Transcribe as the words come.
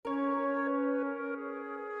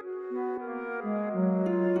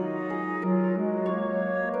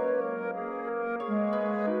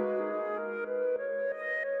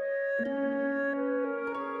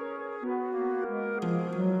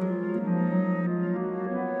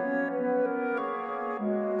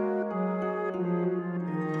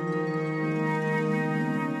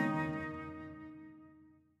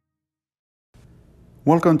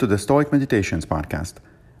Welcome to the Stoic Meditations podcast,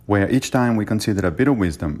 where each time we consider a bit of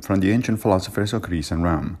wisdom from the ancient philosophers of Greece and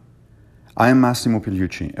Rome. I am Massimo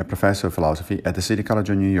Pigliucci, a professor of philosophy at the City College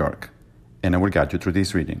of New York, and I will guide you through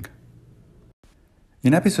this reading.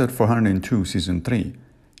 In episode 402, season 3,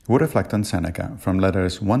 we'll reflect on Seneca from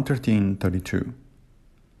letters 113-32.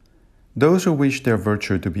 Those who wish their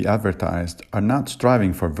virtue to be advertised are not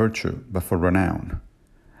striving for virtue, but for renown.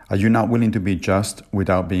 Are you not willing to be just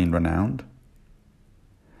without being renowned?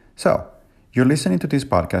 So, you're listening to this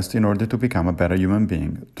podcast in order to become a better human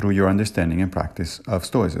being through your understanding and practice of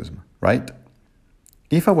Stoicism, right?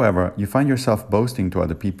 If, however, you find yourself boasting to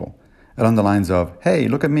other people along the lines of, "Hey,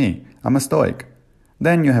 look at me, I'm a Stoic,"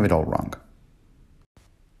 then you have it all wrong.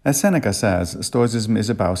 As Seneca says, Stoicism is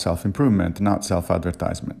about self-improvement, not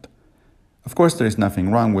self-advertisement. Of course, there is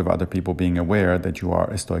nothing wrong with other people being aware that you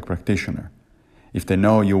are a Stoic practitioner. If they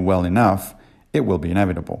know you well enough, it will be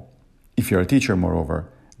inevitable. If you're a teacher, moreover,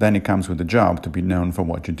 then it comes with the job to be known for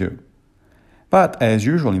what you do. But, as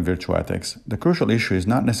usual in virtue ethics, the crucial issue is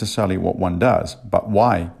not necessarily what one does, but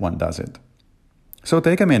why one does it. So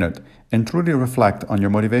take a minute and truly reflect on your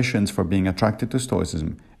motivations for being attracted to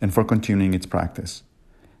Stoicism and for continuing its practice.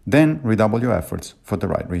 Then redouble your efforts for the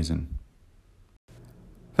right reason.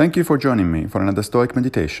 Thank you for joining me for another Stoic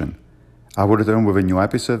meditation. I will return with a new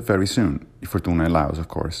episode very soon, if Fortuna allows, of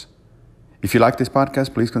course. If you like this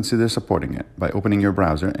podcast, please consider supporting it by opening your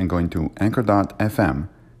browser and going to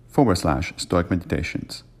anchor.fm/Stoic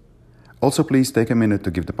Meditations. Also, please take a minute to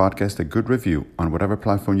give the podcast a good review on whatever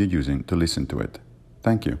platform you're using to listen to it.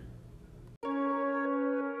 Thank you.